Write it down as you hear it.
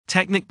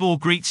Technicball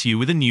greets you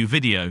with a new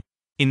video.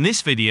 In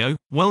this video,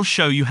 we'll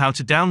show you how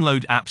to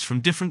download apps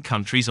from different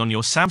countries on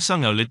your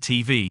Samsung OLED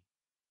TV.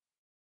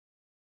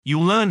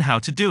 You'll learn how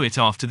to do it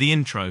after the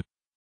intro.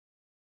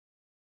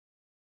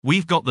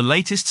 We've got the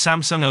latest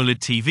Samsung OLED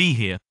TV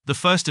here, the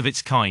first of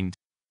its kind.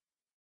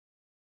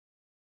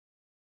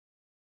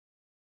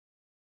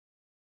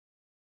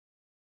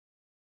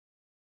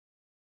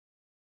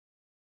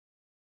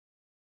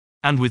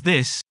 And with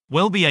this,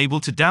 we'll be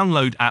able to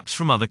download apps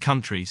from other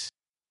countries.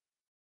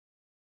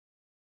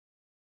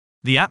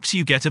 The apps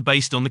you get are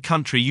based on the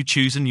country you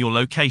choose and your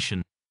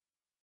location.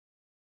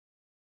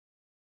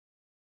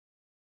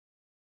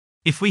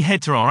 If we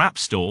head to our App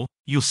Store,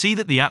 you'll see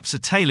that the apps are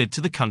tailored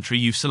to the country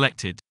you've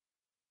selected.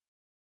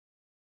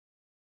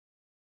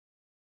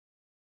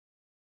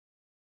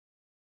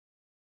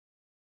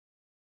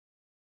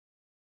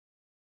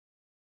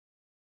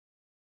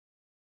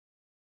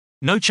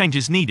 No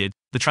changes needed,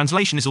 the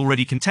translation is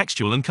already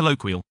contextual and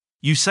colloquial.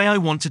 You say I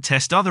want to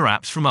test other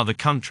apps from other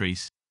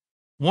countries.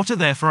 What are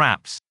there for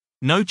apps?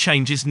 No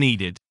changes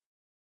needed.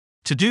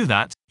 To do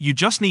that, you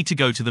just need to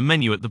go to the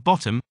menu at the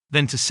bottom,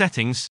 then to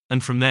Settings,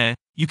 and from there,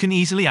 you can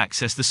easily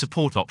access the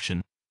support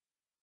option.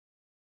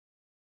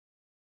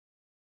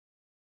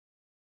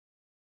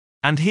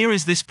 And here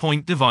is this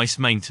point device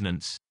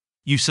maintenance.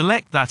 You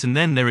select that and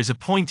then there is a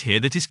point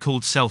here that is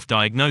called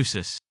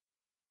self-diagnosis.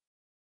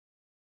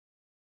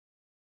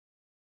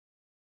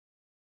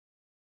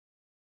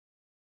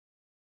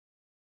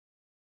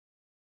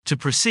 To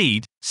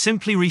proceed,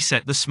 simply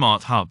reset the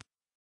Smart Hub.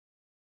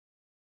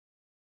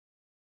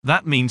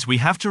 That means we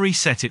have to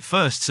reset it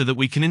first so that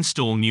we can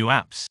install new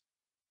apps.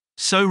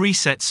 So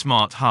reset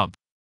Smart Hub.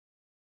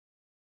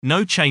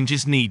 No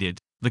changes needed.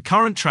 The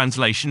current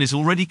translation is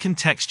already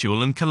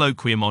contextual and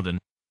colloquial modern.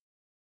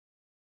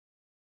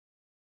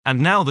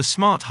 And now the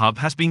Smart Hub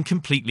has been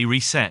completely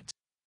reset.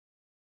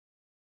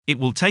 It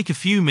will take a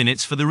few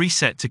minutes for the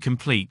reset to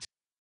complete.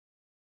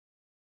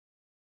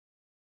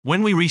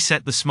 When we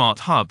reset the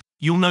Smart Hub,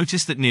 you'll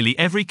notice that nearly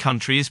every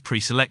country is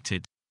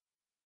pre-selected.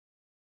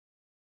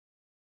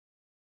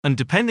 And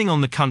depending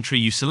on the country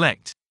you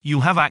select,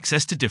 you'll have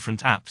access to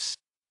different apps.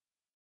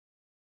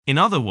 In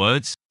other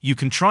words, you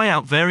can try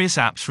out various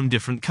apps from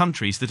different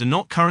countries that are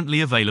not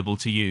currently available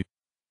to you.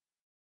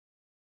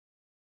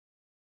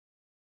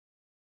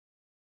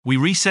 We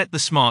reset the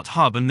Smart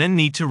Hub and then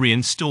need to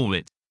reinstall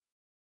it.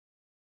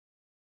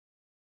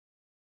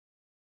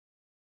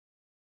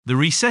 The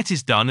reset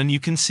is done and you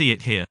can see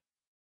it here.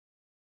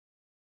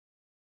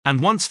 And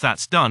once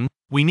that's done,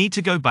 we need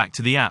to go back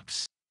to the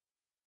apps.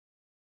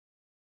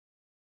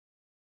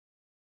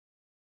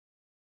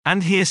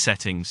 And here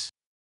Settings.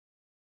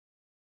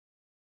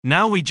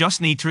 Now we just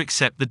need to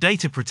accept the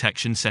data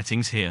protection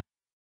settings here.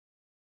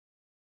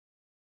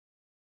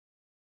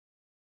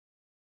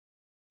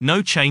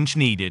 No change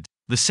needed.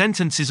 The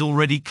sentence is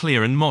already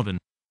clear and modern.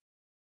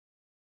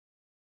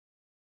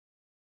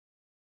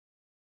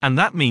 And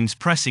that means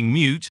pressing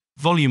mute,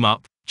 volume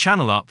up,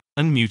 channel up,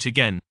 and mute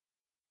again.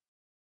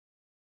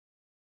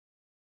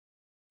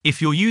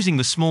 If you're using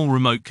the small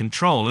remote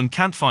control and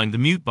can't find the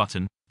mute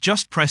button,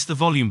 just press the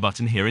volume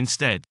button here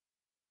instead.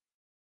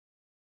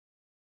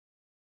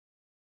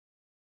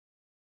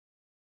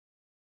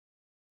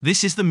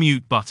 This is the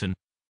mute button.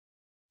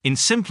 In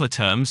simpler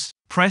terms,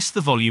 press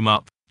the volume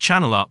up,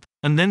 channel up,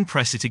 and then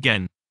press it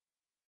again.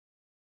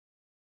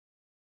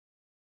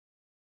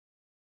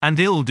 And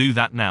it'll do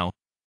that now.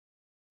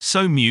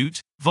 So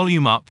mute,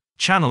 volume up,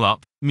 channel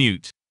up,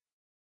 mute.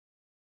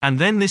 And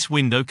then this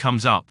window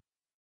comes up.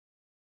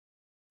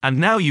 And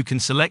now you can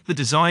select the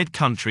desired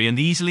country and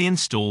easily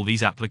install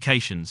these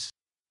applications.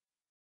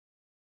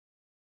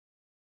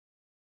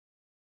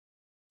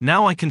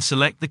 Now I can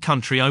select the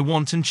country I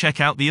want and check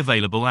out the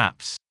available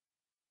apps.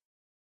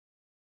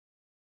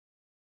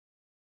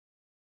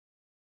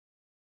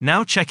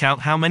 Now check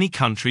out how many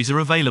countries are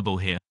available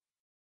here.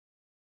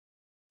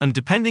 And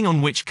depending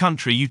on which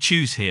country you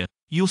choose here,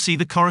 you'll see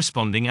the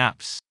corresponding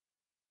apps.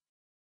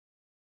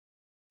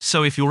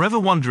 So if you're ever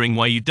wondering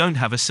why you don't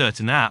have a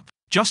certain app,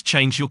 just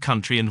change your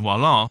country and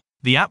voila,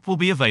 the app will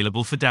be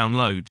available for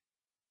download.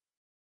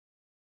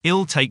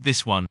 I'll take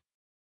this one.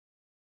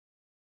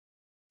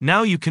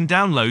 Now you can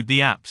download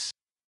the apps.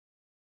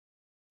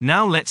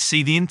 Now let's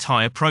see the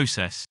entire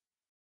process.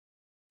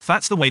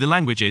 That's the way the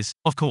language is,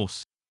 of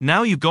course.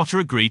 Now you gotta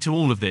agree to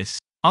all of this,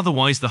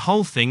 otherwise the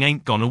whole thing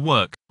ain't gonna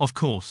work, of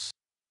course.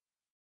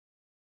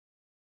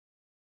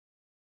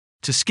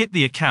 To skip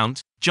the account,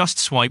 just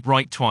swipe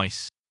right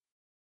twice.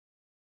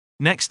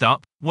 Next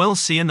up, we'll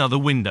see another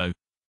window.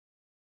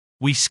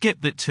 We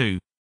skipped that too.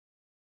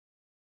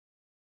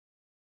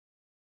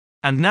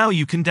 And now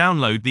you can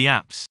download the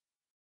apps.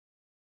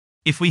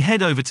 If we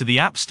head over to the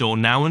App Store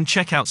now and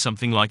check out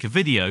something like a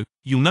video,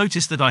 you'll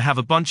notice that I have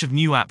a bunch of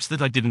new apps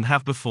that I didn't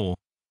have before.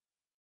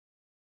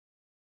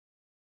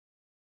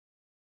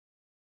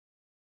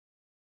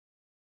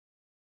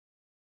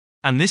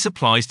 And this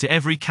applies to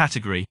every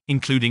category,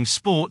 including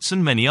sports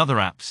and many other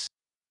apps.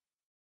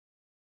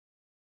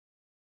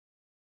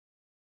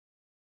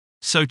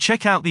 So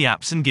check out the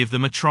apps and give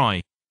them a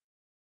try.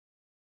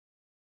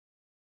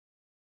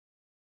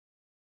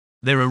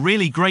 There are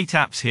really great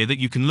apps here that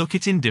you can look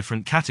at in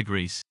different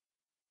categories.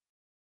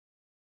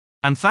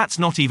 And that's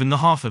not even the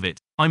half of it,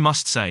 I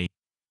must say.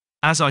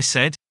 As I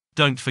said,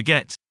 don't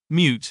forget,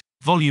 mute,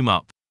 volume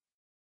up.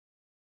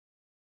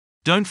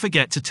 Don't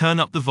forget to turn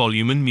up the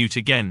volume and mute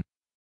again.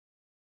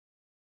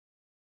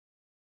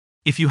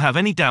 If you have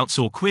any doubts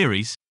or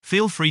queries,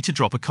 feel free to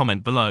drop a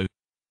comment below.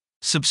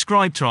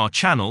 Subscribe to our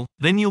channel,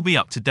 then you'll be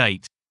up to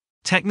date.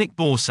 Technic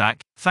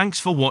Borsak, thanks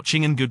for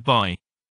watching and goodbye.